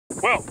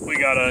Well, we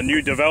got a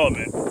new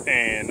development,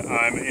 and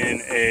I'm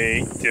in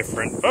a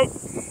different boat.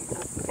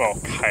 Well,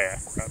 kayak.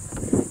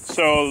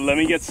 So let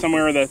me get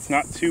somewhere that's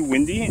not too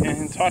windy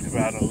and talk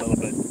about it a little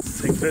bit.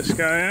 Take this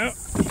guy out,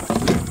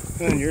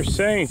 and you're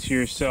saying to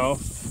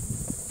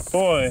yourself,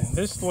 boy,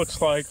 this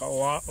looks like a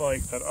lot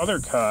like that other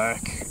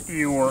kayak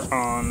you were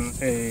on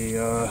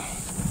a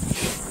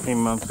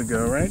month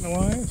ago, right,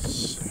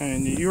 Elias?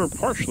 And you were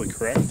partially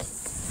correct.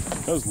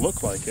 It does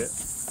look like it,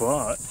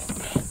 but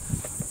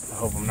I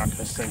hope I'm not going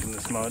to sink in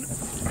this mud.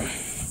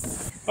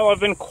 Well, I've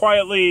been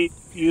quietly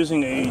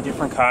using a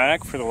different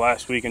kayak for the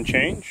last week and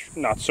change.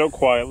 Not so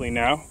quietly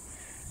now.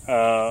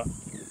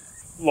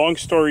 Long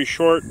story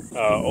short,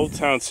 Old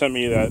Town sent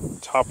me that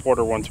Topwater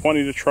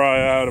 120 to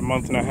try out a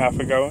month and a half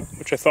ago,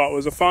 which I thought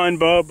was a fine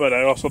boat, but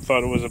I also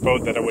thought it was a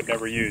boat that I would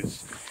never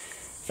use.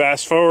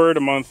 Fast forward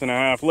a month and a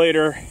half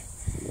later,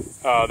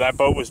 that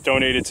boat was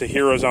donated to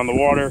Heroes on the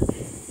Water.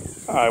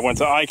 I went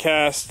to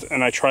iCast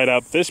and I tried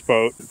out this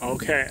boat.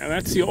 Okay, and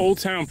that's the Old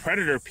Town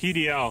Predator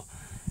PDL.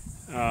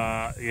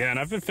 Yeah, and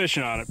I've been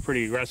fishing on it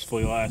pretty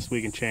aggressively last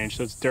week and change,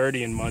 so it's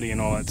dirty and muddy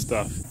and all that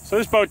stuff. So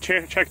this boat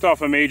checked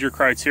off a major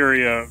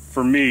criteria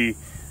for me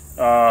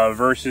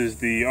versus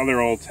the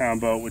other Old Town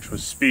boat, which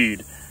was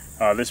speed.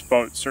 This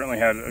boat certainly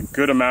had a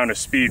good amount of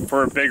speed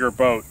for a bigger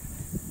boat.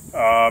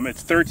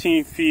 It's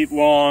 13 feet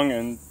long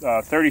and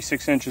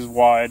 36 inches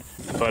wide,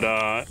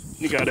 but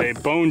you got a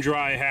bone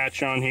dry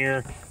hatch on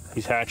here.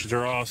 These hatches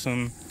are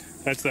awesome.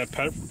 That's that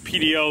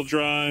PDL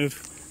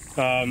drive.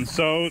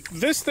 So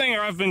this thing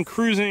I've been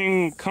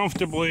cruising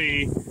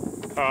comfortably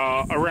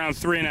around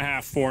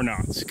 3.5, 4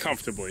 knots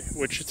comfortably,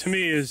 which to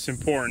me is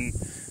important.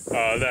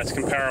 That's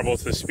comparable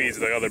to the speeds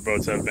of the other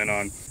boats I've been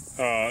on.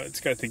 It's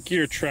got the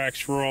gear tracks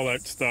for all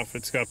that stuff.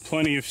 It's got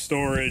plenty of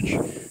storage,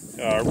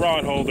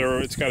 rod holder.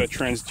 It's got a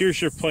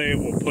transducer plate.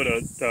 We'll put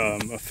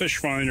a fish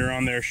finder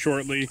on there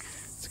shortly.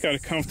 It's got a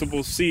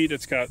comfortable seat.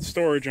 It's got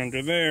storage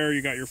under there.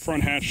 You got your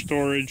front hatch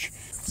storage.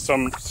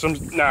 Some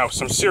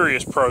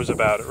serious pros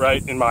about it,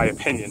 right? In my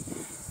opinion,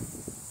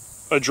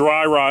 a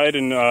dry ride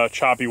in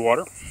choppy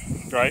water,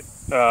 right?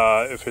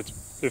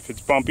 If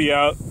it's bumpy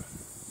out,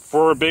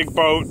 for a big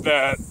boat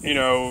that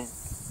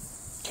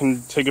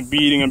can take a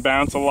beating and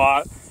bounce a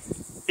lot,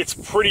 it's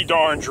pretty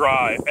darn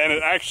dry, and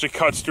it actually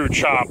cuts through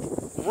chop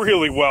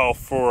really well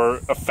for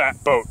a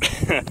fat boat.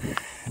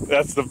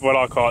 That's what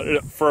I'll call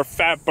it. For a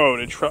fat boat,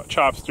 it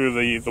chops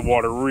through the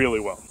water really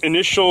well.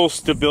 Initial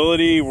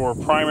stability or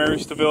primary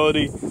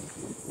stability,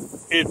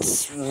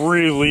 it's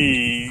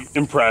really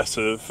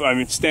impressive. I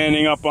mean,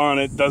 standing up on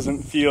it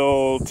doesn't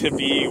feel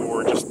tippy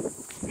or just,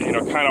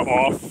 kind of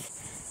off.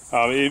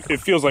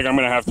 It feels like I'm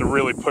going to have to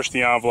really push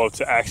the envelope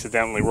to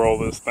accidentally roll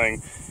this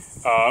thing.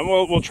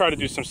 We'll try to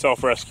do some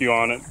self-rescue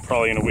on it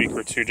probably in a week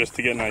or two just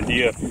to get an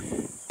idea.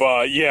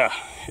 But yeah,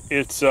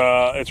 it's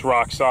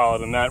rock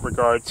solid in that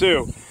regard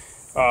too.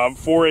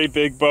 For a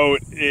big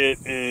boat,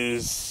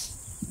 it's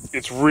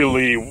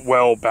really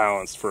well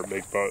balanced for a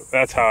big boat.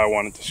 That's how I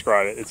want to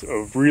describe it. It's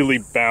a really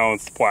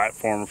balanced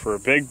platform for a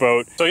big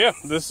boat. So yeah,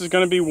 this is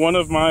going to be one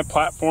of my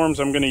platforms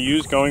I'm going to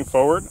use going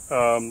forward.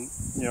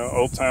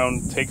 Old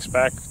Town takes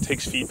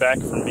feedback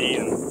from me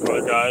and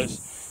other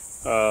guys.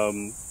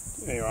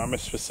 I'm a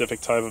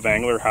specific type of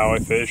angler, how I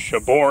fish,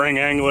 a boring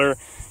angler.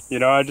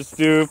 I just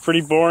do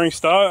pretty boring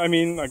stuff. I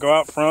mean, I go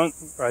out front,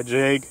 I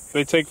jig.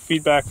 They take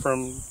feedback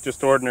from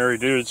just ordinary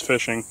dudes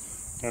fishing.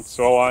 That's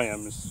all I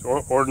am, is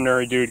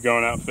ordinary dude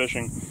going out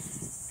fishing.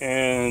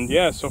 And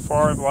yeah, so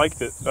far I've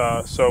liked it.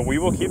 So we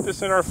will keep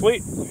this in our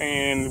fleet,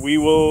 and we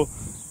will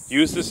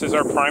use this as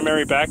our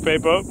primary back bay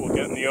boat. We'll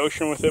get in the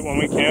ocean with it when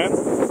we can,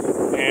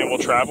 and we'll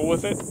travel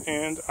with it.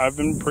 And I've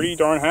been pretty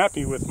darn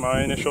happy with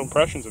my initial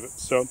impressions of it.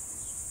 So,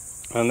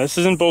 and this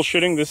isn't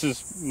bullshitting. This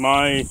is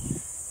my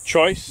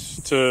choice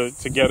to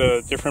get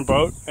a different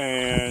boat,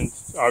 and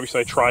obviously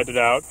I tried it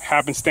out.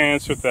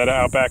 Happenstance with that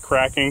Outback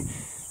cracking,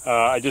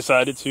 I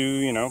decided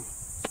to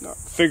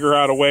figure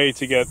out a way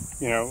to get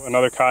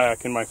another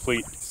kayak in my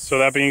fleet. So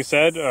that being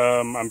said,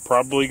 I'm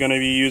probably going to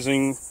be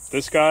using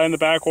this guy in the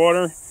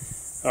backwater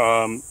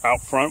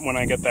out front when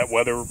I get that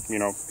weather,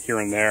 here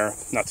and there,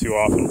 not too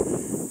often.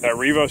 That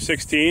Revo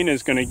 16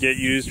 is going to get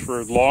used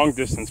for long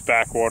distance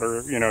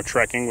backwater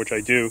trekking, which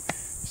I do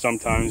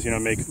sometimes,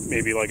 make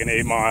maybe like an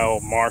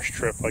 8-mile marsh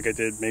trip like I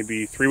did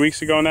maybe 3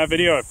 weeks ago in that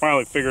video. I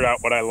finally figured out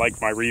what I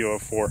liked my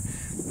Revo for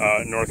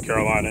in North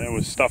Carolina. It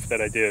was stuff that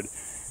I did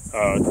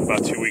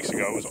about 2 weeks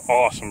ago. It was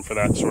awesome for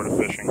that sort of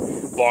fishing.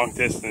 Long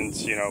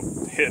distance,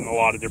 hitting a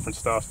lot of different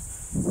stuff.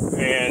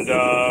 And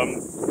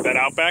that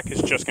Outback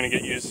is just going to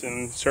get used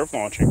in surf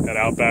launching. That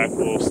Outback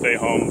will stay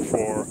home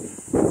for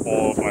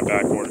all of my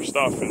backwater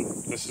stuff, and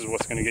this is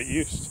what's going to get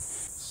used.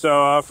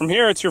 So from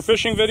here, it's your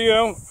fishing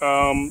video,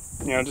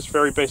 just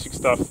very basic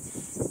stuff,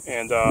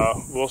 and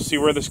we'll see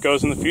where this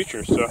goes in the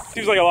future. So it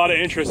seems like a lot of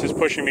interest is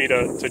pushing me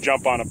to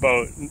jump on a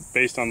boat.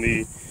 Based on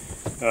the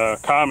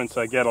comments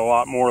I get a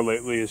lot more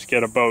lately is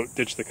get a boat,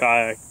 ditch the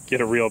kayak,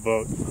 get a real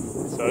boat.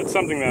 So it's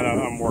something that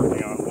I'm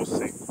working on. We'll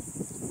see.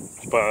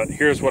 but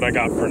here's what I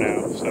got for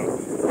now.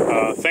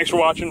 So thanks for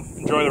watching.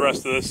 Enjoy the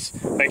rest of this.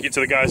 Thank you to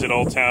the guys at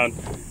Old Town.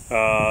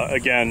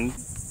 Again,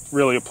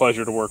 really a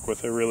pleasure to work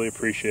with. I really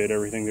appreciate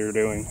everything they're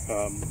doing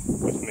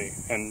with me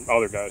and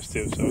other guys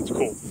too, so it's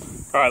cool.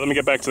 All right, let me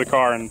get back to the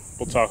car and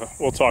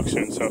we'll talk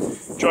soon. So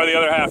enjoy the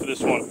other half of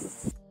this one.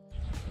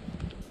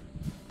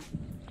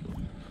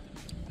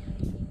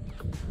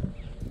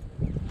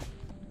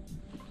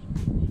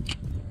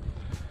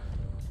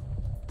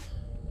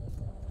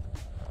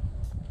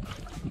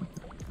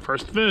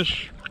 First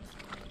fish.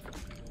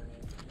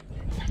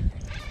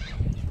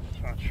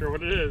 Not sure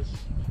what it is.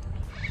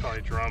 Probably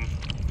a drum.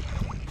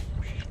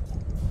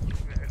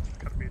 Yeah, it's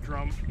gotta be a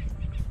drum.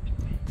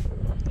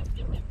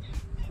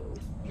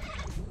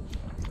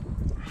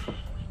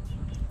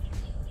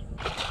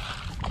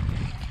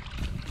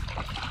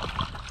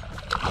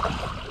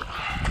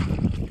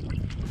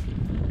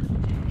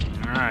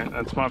 Alright,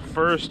 that's my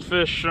first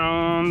fish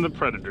on the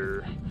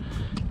Predator.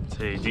 It's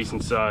a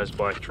decent sized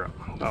black drum.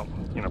 Oh,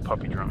 you know,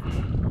 puppy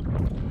drum.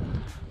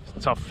 It's a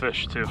tough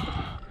fish too.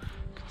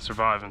 Can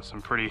survive in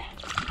some pretty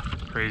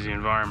crazy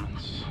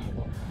environments.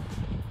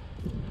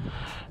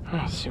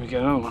 Let's see if we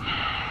get another one.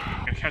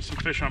 I'm gonna catch some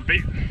fish on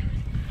bait.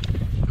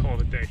 Call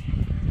it a day.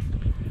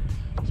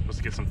 I'm supposed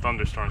to get some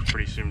thunderstorms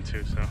pretty soon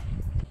too, so.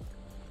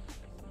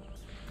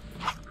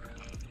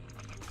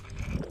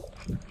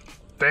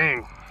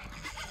 Dang.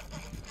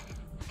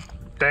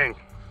 Dang.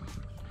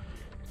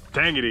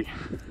 Dangity.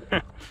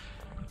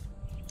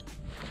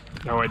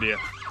 No idea.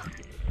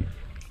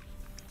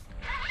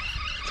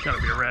 It's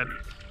gotta be a red.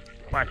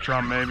 Black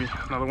drum maybe.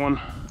 Another one.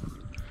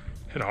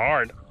 Hit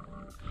hard.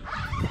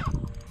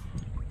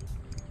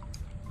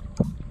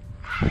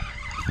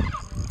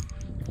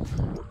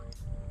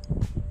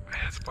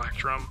 It's black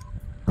drum.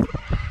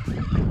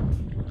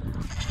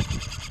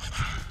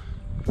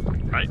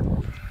 Right?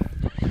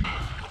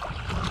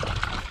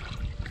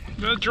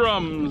 The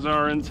drums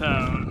are in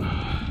town.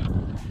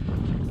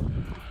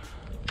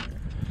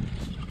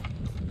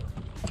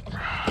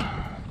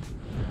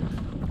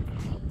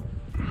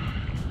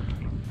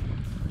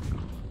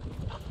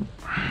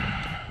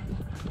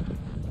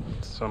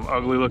 Some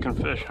ugly looking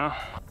fish, huh?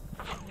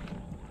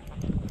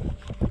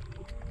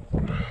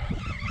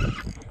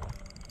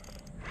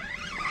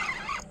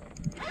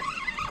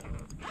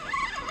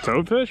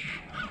 Toadfish?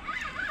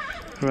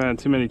 Man,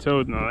 too many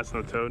toad. No, that's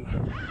no toad.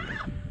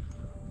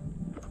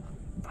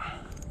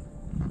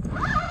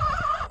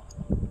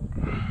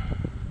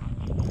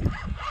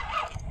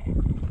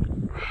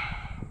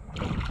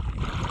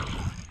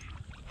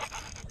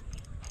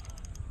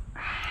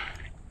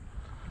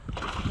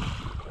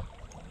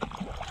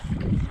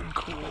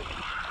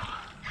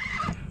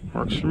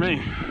 Works for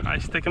me. I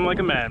stick him like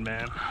a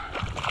madman.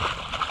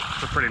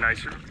 It's a pretty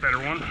nicer, better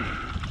one.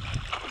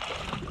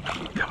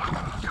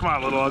 Come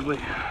on, little ugly.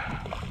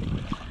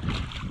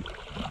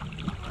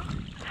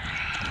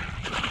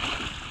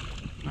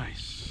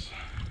 Nice.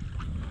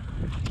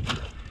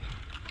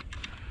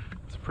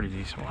 It's a pretty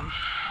decent one.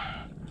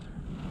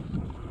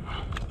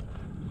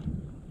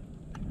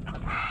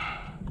 Not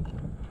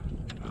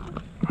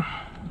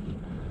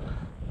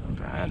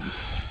bad.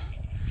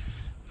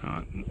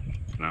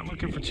 Not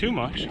looking for too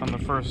much on the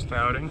first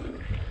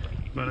outing,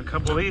 but a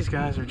couple of these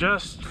guys are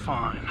just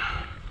fine.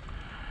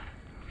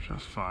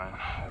 Just fine.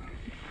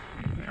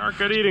 They are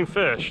good eating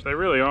fish. They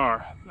really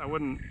are. I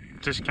wouldn't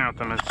discount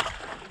them.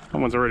 That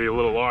one's already a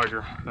little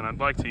larger than I'd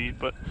like to eat,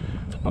 but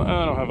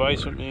I don't have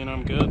ice with me and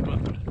I'm good, but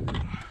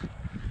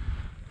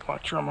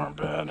black drum aren't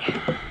bad.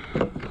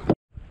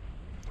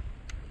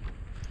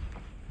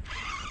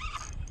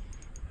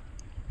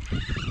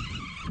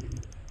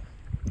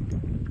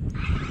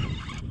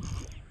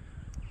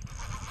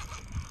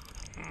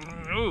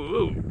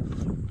 Ooh.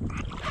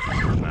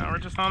 Now we're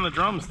just on the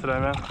drums today,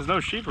 man. There's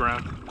no sheep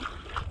around.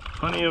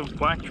 Plenty of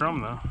black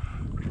drum though.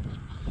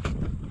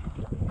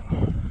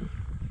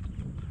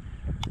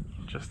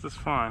 Just as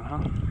fine,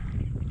 huh?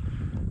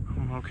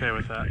 I'm okay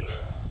with that.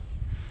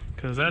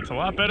 Because that's a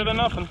lot better than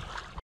nothing.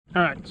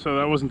 Alright, so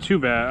that wasn't too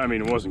bad. I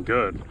mean, it wasn't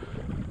good.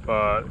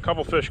 But a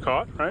couple fish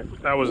caught, right?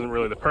 That wasn't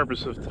really the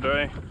purpose of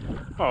today.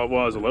 Oh, it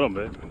was a little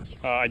bit.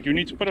 I do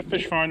need to put a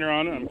fish finder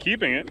on it. I'm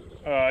keeping it.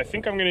 I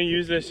think I'm going to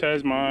use this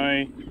as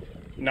my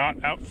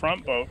not out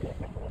front boat.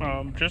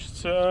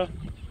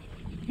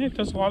 It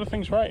does a lot of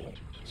things right.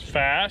 It's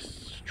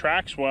fast,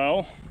 tracks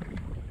well.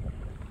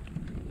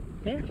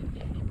 Yeah,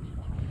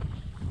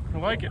 I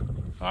like it.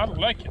 I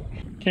like it.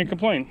 Can't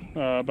complain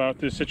about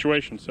this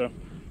situation. So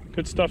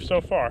good stuff so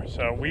far.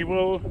 So we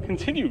will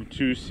continue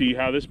to see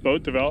how this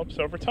boat develops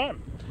over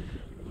time.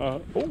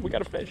 Oh, we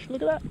got a fish.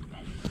 Look at that.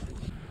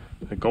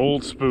 A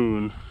gold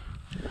spoon.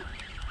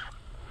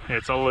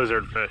 It's a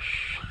lizard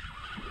fish.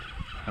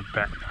 I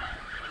bet.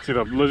 It's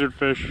either lizard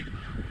fish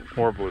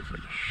or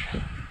bluefish.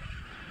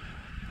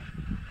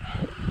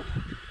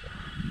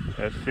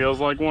 It feels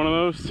like one of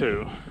those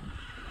too.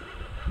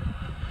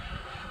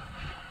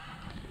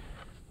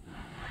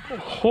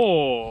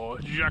 Oh,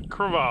 Jack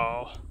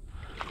Crevalle.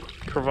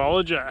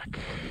 Crevalle Jack.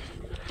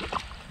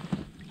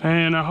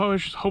 And I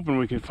was just hoping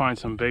we could find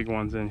some big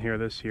ones in here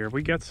this year.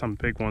 We get some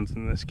big ones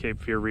in this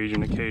Cape Fear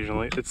region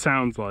occasionally. It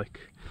sounds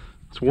like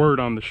it's word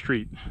on the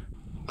street.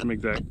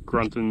 Make that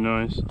grunting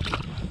noise.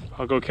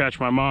 I'll go catch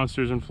my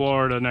monsters in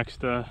Florida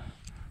next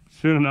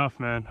soon enough,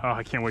 man. Oh,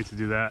 I can't wait to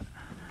do that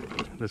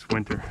this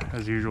winter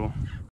as usual.